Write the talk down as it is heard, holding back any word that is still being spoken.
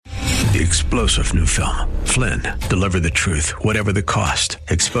The explosive new film, Flynn, deliver the truth, whatever the cost,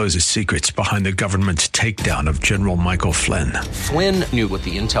 exposes secrets behind the government's takedown of General Michael Flynn. Flynn knew what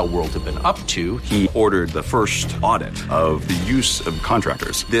the intel world had been up to. He ordered the first audit of the use of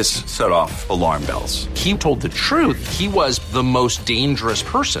contractors. This set off alarm bells. He told the truth. He was the most dangerous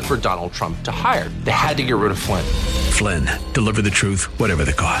person for Donald Trump to hire. They had to get rid of Flynn. Flynn, deliver the truth, whatever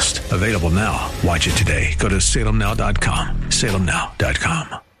the cost. Available now. Watch it today. Go to salemnow.com.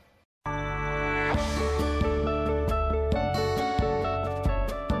 salemnow.com.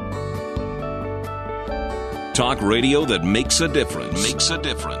 Talk radio that makes a difference.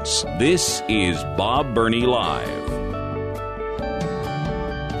 This is Bob Burney Live.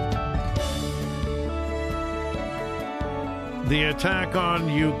 The attack on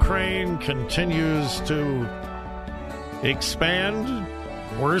Ukraine continues to expand,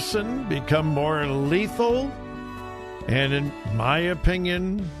 worsen, become more lethal, and in my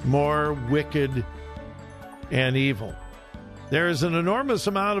opinion, more wicked and evil. There is an enormous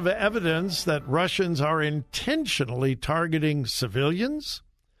amount of evidence that Russians are intentionally targeting civilians,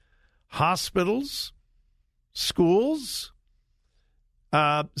 hospitals, schools,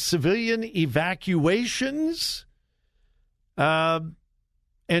 civilian evacuations, and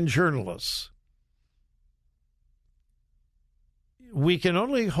journalists. We can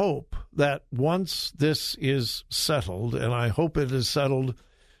only hope that once this is settled, and I hope it is settled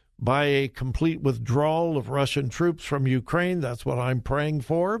by a complete withdrawal of Russian troops from Ukraine. That's what I'm praying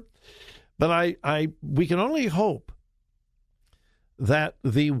for. But we can only hope that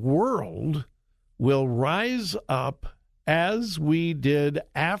the world will rise up as we did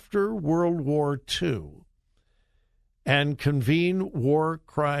after World War II and convene war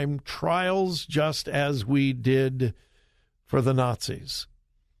crime trials just as we did for the Nazis.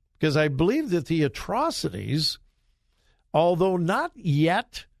 Because I believe that the atrocities, although not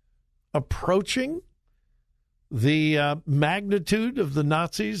yet approaching the magnitude of the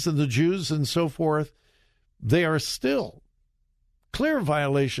Nazis and the Jews and so forth, they are still clear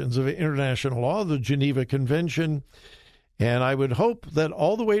violations of international law, the Geneva Convention, and I would hope that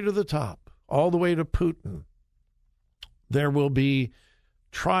all the way to the top, all the way to Putin, there will be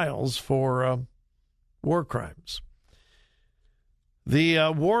trials for war crimes.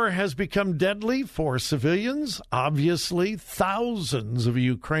 The war has become deadly for civilians, obviously, thousands of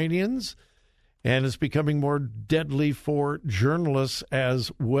Ukrainians, and it's becoming more deadly for journalists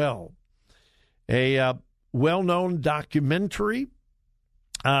as well. A well-known documentary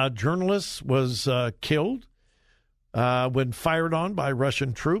journalist was killed when fired on by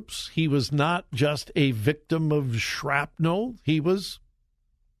Russian troops. He was not just a victim of shrapnel. He was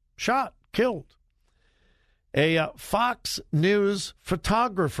shot, killed. A Fox News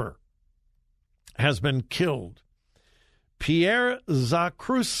photographer has been killed. Pierre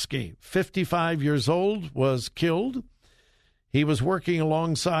Zakrzewski, 55 years old, was killed. He was working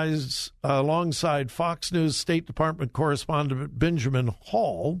alongside Fox News State Department correspondent Benjamin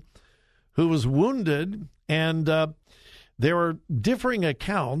Hall, who was wounded, and there are differing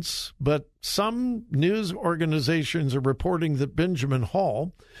accounts, but some news organizations are reporting that Benjamin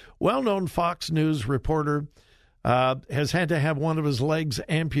Hall, well-known Fox News reporter, has had to have one of his legs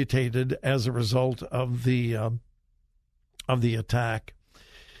amputated as a result of the attack.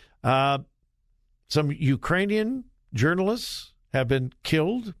 Some Ukrainian journalists have been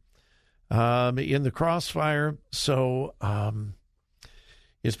killed in the crossfire, so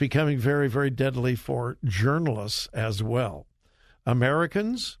it's becoming very, very deadly for journalists as well,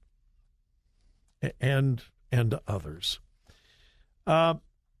 Americans and others.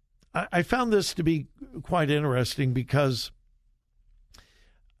 I found this to be quite interesting because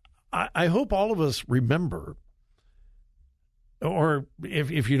I hope all of us remember, or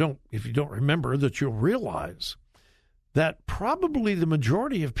if you don't remember, that you'll realize that probably the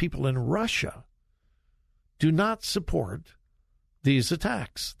majority of people in Russia do not support these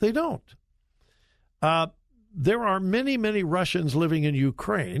attacks. They don't. There are many, many Russians living in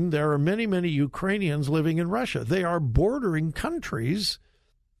Ukraine. There are many, many Ukrainians living in Russia. They are bordering countries,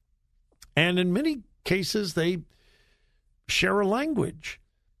 and in many cases, they share a language.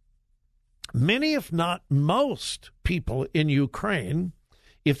 Many, if not most, people in Ukraine,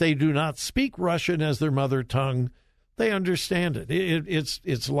 if they do not speak Russian as their mother tongue, they understand it.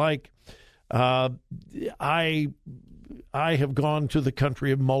 It's like I have gone to the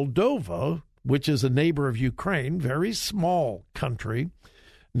country of Moldova, which is a neighbor of Ukraine, very small country,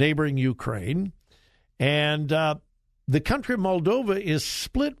 neighboring Ukraine, and the country of Moldova is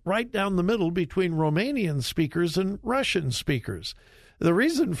split right down the middle between Romanian speakers and Russian speakers. The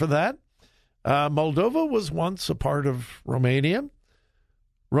reason for that, Moldova was once a part of Romania.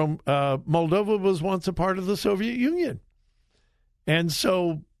 Moldova was once a part of the Soviet Union. And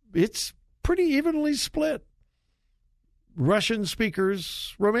so it's pretty evenly split. Russian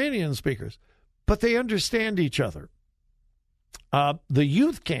speakers, Romanian speakers, but they understand each other. The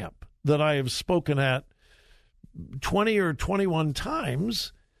youth camp that I have spoken at 20 or 21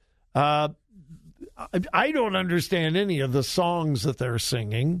 times, I don't understand any of the songs that they're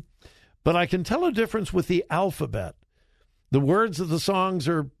singing, but I can tell a difference with the alphabet. The words of the songs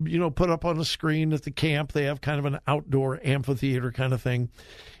are, put up on a screen at the camp. They have kind of an outdoor amphitheater kind of thing,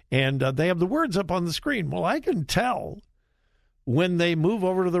 and they have the words up on the screen. Well, I can tell when they move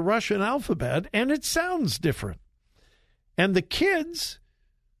over to the Russian alphabet, and it sounds different. And the kids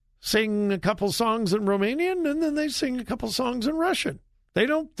sing a couple songs in Romanian, and then they sing a couple songs in Russian. They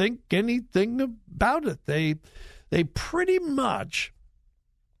don't think anything about it. They pretty much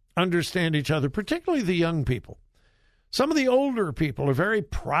understand each other, particularly the young people. Some of the older people are very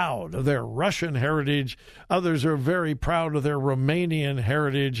proud of their Russian heritage. Others are very proud of their Romanian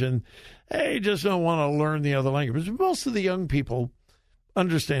heritage, and they just don't want to learn the other language. Most of the young people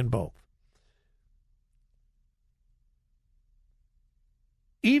understand both.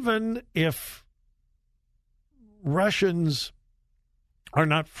 Even if Russians are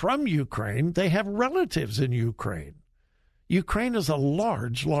not from Ukraine, they have relatives in Ukraine. Ukraine is a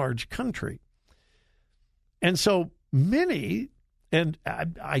large, large country. And so many, and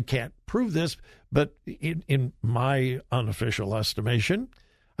I can't prove this, but in my unofficial estimation,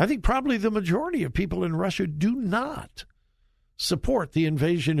 I think probably the majority of people in Russia do not support the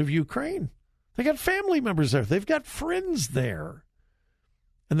invasion of Ukraine. They got family members there. They've got friends there,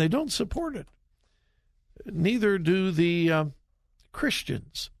 and they don't support it. Neither do the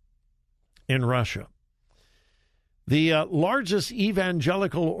Christians in Russia. The largest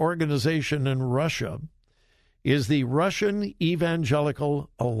evangelical organization in Russia is the Russian Evangelical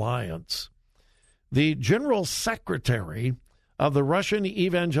Alliance. The general secretary of the Russian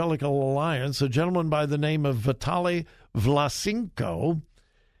Evangelical Alliance, a gentleman by the name of Vitaly Vlasenko,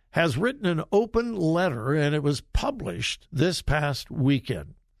 has written an open letter, and it was published this past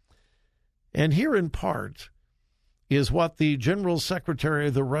weekend. And here in part is what the general secretary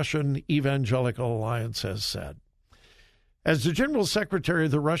of the Russian Evangelical Alliance has said. As the General Secretary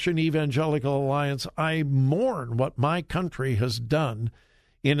of the Russian Evangelical Alliance, I mourn what my country has done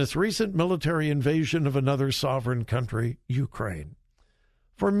in its recent military invasion of another sovereign country, Ukraine.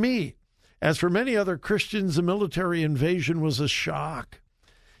 For me, as for many other Christians, the military invasion was a shock.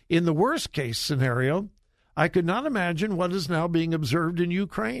 In the worst-case scenario, I could not imagine what is now being observed in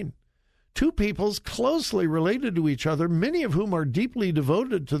Ukraine. Two peoples closely related to each other, many of whom are deeply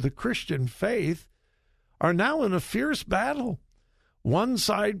devoted to the Christian faith, are now in a fierce battle. One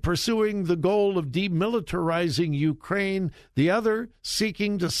side pursuing the goal of demilitarizing Ukraine, the other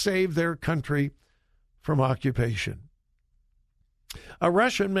seeking to save their country from occupation. A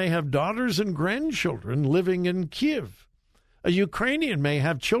Russian may have daughters and grandchildren living in Kiev. A Ukrainian may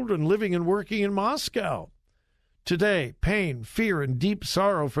have children living and working in Moscow. Today, pain, fear, and deep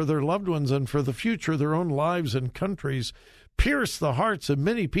sorrow for their loved ones and for the future of their own lives and countries pierce the hearts of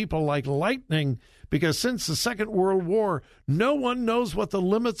many people like lightning, because since the Second World War, no one knows what the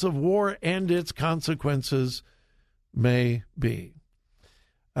limits of war and its consequences may be.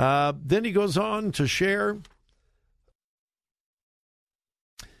 Then he goes on to share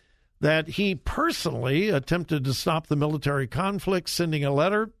that he personally attempted to stop the military conflict, sending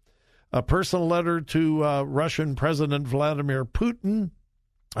a personal letter to Russian President Vladimir Putin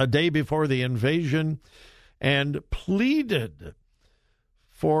a day before the invasion, and pleaded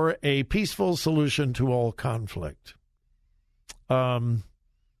for a peaceful solution to all conflict.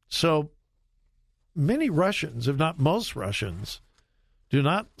 So many Russians, if not most Russians, do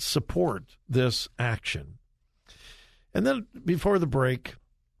not support this action. And then before the break,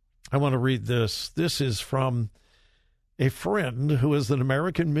 I want to read this. This is from a friend who is an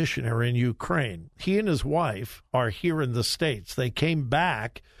American missionary in Ukraine. He and his wife are here in the States. They came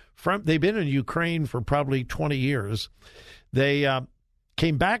back they've been in Ukraine for probably 20 years. They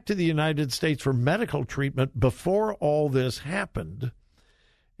came back to the United States for medical treatment before all this happened.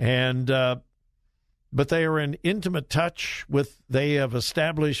 And but they are in intimate touch they have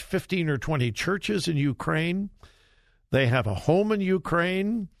established 15 or 20 churches in Ukraine. They have a home in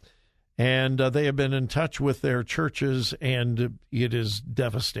Ukraine, and they have been in touch with their churches, and it is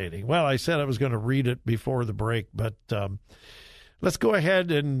devastating. Well, I said I was going to read it before the break, but let's go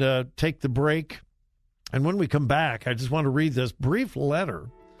ahead and take the break. And when we come back, I just want to read this brief letter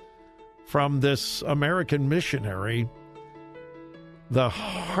from this American missionary, the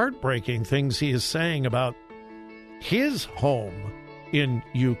heartbreaking things he is saying about his home in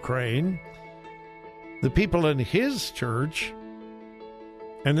Ukraine. The people in his church,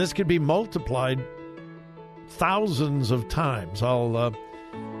 and this could be multiplied thousands of times. I'll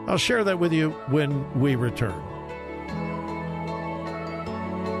share that with you when we return.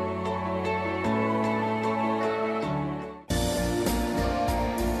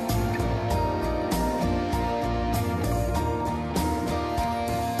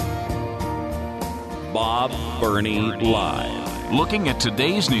 Bob Burney Live. Looking at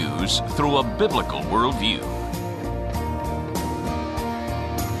today's news through a biblical worldview.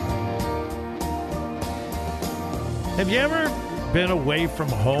 Have you ever been away from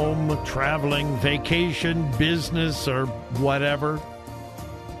home, traveling, vacation, business, or whatever,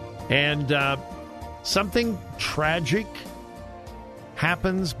 and something tragic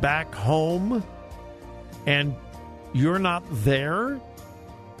happens back home and you're not there?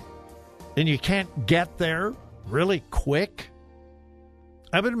 And you can't get there really quick?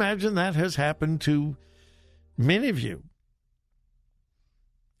 I would imagine that has happened to many of you.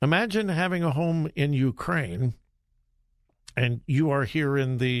 Imagine having a home in Ukraine and you are here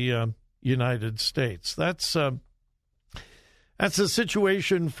in the United States. That's a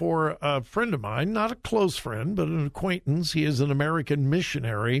situation for a friend of mine, not a close friend, but an acquaintance. He is an American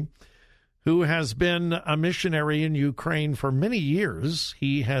missionary who has been a missionary in Ukraine for many years.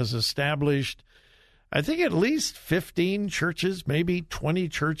 He has established, I think, at least 15 churches, maybe 20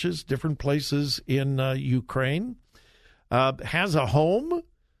 churches, different places in Ukraine. Has a home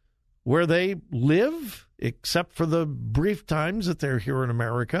where they live, except for the brief times that they're here in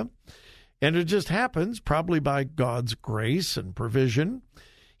America. And it just happens, probably by God's grace and provision,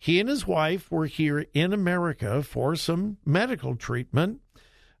 he and his wife were here in America for some medical treatment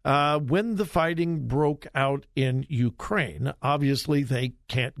when the fighting broke out in Ukraine. Obviously, they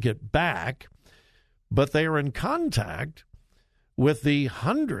can't get back, but they are in contact with the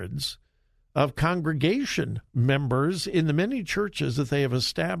hundreds of congregation members in the many churches that they have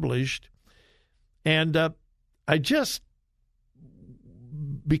established. And I just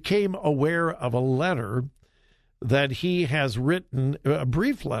became aware of a letter that he has written, a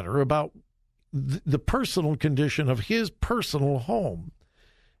brief letter about the personal condition of his personal home.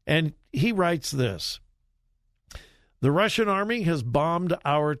 And he writes this: "The Russian army has bombed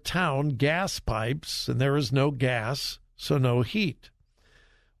our town gas pipes, and there is no gas, so no heat.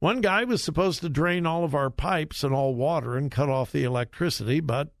 One guy was supposed to drain all of our pipes and all water and cut off the electricity,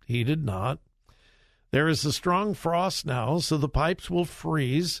 but he did not. There is a strong frost now, so the pipes will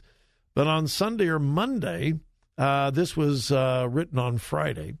freeze. But on Sunday or Monday," this was written on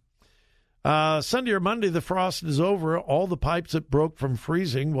Friday, "Sunday or Monday, the frost is over. All the pipes that broke from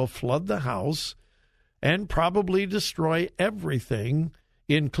freezing will flood the house and probably destroy everything,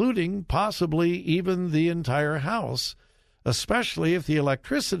 including possibly even the entire house. Especially if the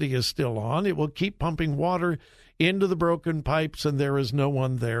electricity is still on, it will keep pumping water into the broken pipes, and there is no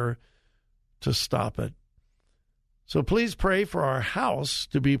one there to stop it. So please pray for our house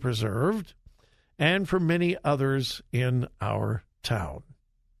to be preserved and for many others in our town."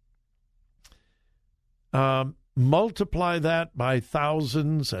 Multiply that by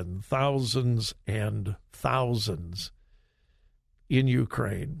thousands and thousands and thousands in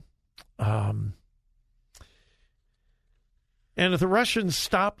Ukraine. And if the Russians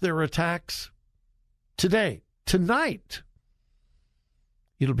stop their attacks tonight,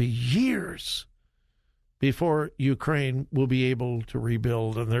 it'll be years before Ukraine will be able to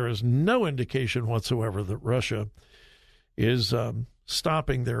rebuild. And there is no indication whatsoever that Russia is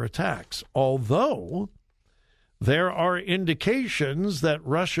stopping their attacks. Although there are indications that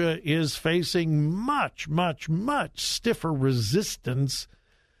Russia is facing much, much, much stiffer resistance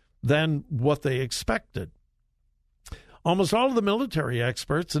than what they expected. Almost all of the military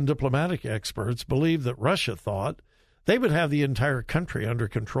experts and diplomatic experts believe that Russia thought they would have the entire country under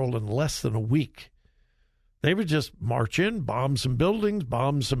control in less than a week. They would just march in, bomb some buildings,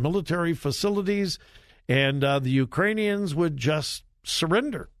 bomb some military facilities, and the Ukrainians would just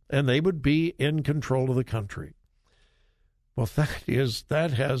surrender, and they would be in control of the country. Well,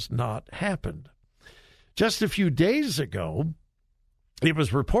 that has not happened. Just a few days ago, it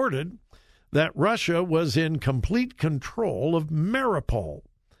was reported that Russia was in complete control of Mariupol,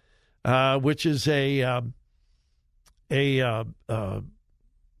 which is a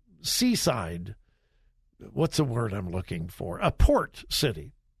seaside, what's the word I'm looking for? A port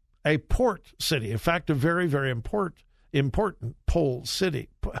city. A port city. In fact, a very, very important pole city.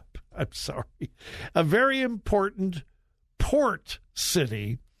 I'm sorry. A very important port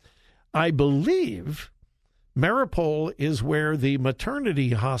city. I believe Mariupol is where the maternity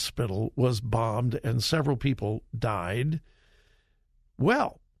hospital was bombed and several people died.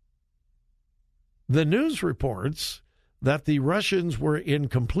 Well, the news reports that the Russians were in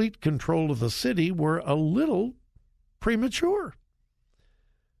complete control of the city were a little premature.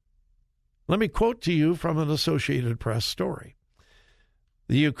 Let me quote to you from an Associated Press story.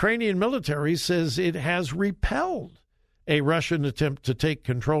 The Ukrainian military says it has repelled a Russian attempt to take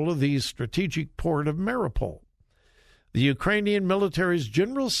control of the strategic port of Mariupol. The Ukrainian military's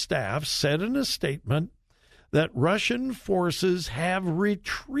general staff said in a statement that Russian forces have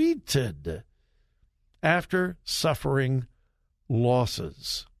retreated after suffering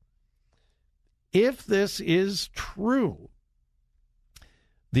losses. If this is true,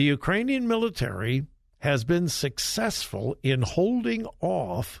 the Ukrainian military has been successful in holding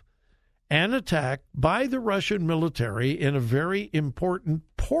off an attack by the Russian military in a very important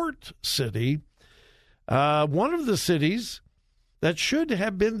port city, one of the cities that should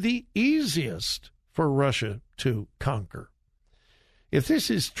have been the easiest for Russia to conquer. If this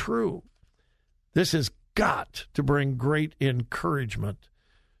is true, this has got to bring great encouragement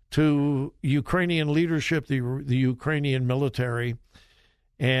to Ukrainian leadership, the Ukrainian military,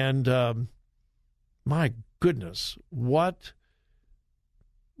 and my goodness, what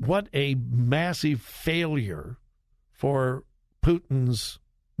a massive failure for Putin's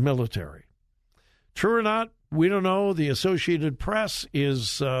military. True or not, we don't know. The Associated Press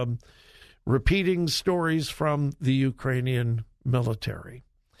is repeating stories from the Ukrainian military.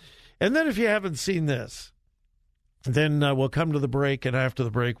 And then if you haven't seen this, then we'll come to the break, and after the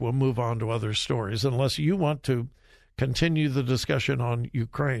break, we'll move on to other stories, unless you want to continue the discussion on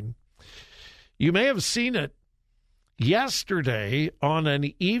Ukraine. You may have seen it yesterday on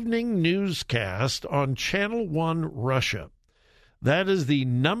an evening newscast on Channel 1 Russia. That is the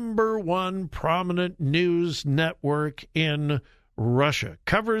number one prominent news network in Russia.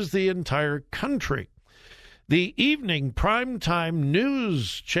 Covers the entire country. The evening primetime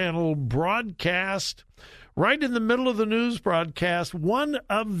news channel broadcast, right in the middle of the news broadcast, one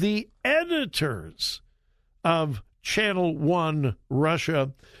of the editors of Channel 1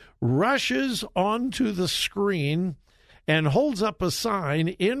 Russia rushes onto the screen and holds up a sign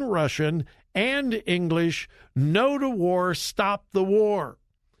in Russian and English, "No to war, stop the war."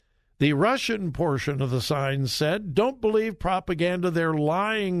 The Russian portion of the sign said, "Don't believe propaganda, they're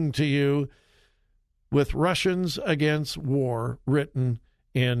lying to you," with Russians against war written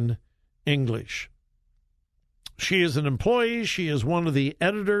in English. She is an employee. She is one of the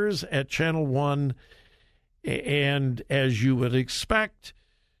editors at Channel 1, and as you would expect,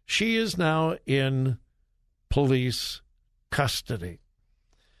 she is now in police custody.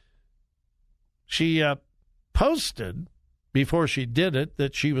 She posted before she did it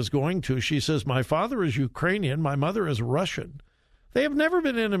that she was going to. She says, "My father is Ukrainian. My mother is Russian. They have never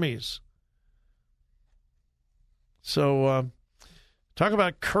been enemies." So talk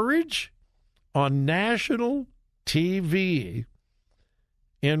about courage on national TV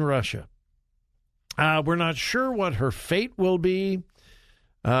in Russia. We're not sure what her fate will be.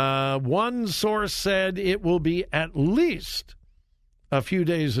 One source said it will be at least a few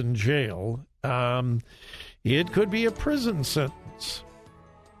days in jail. It could be a prison sentence.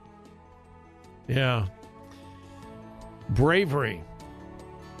 Yeah. Bravery.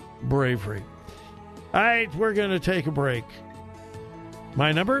 All right, we're going to take a break.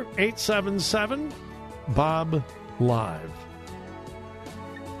 My number, 877-BOB-LIVE.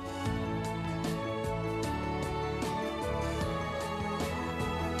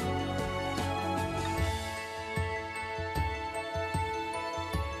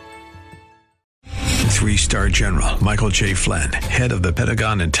 Three-star General Michael J. Flynn, head of the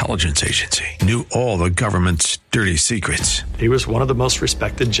Pentagon Intelligence Agency, knew all the government's dirty secrets. He was one of the most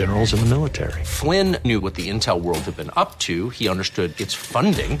respected generals in the military. Flynn knew what the intel world had been up to. He understood its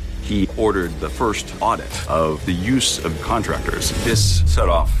funding. He ordered the first audit of the use of contractors. This set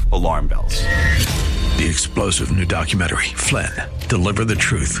off alarm bells. The explosive new documentary, Flynn, Deliver the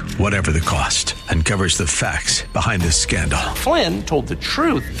Truth, Whatever the Cost, uncovers the facts behind this scandal. Flynn told the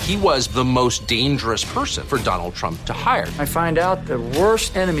truth. He was the most dangerous person for Donald Trump to hire. I find out the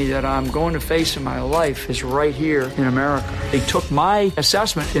worst enemy that I'm going to face in my life is right here in America. They took my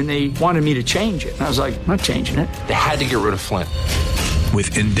assessment and they wanted me to change it. And I was like, I'm not changing it. They had to get rid of Flynn.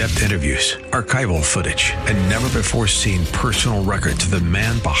 With in-depth interviews, archival footage, and never-before-seen personal records of the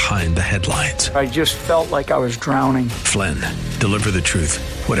man behind the headlines. I just felt like I was drowning. Flynn, Deliver the Truth,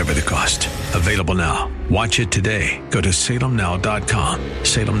 Whatever the Cost. Available now. Watch it today. Go to salemnow.com.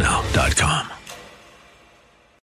 salemnow.com.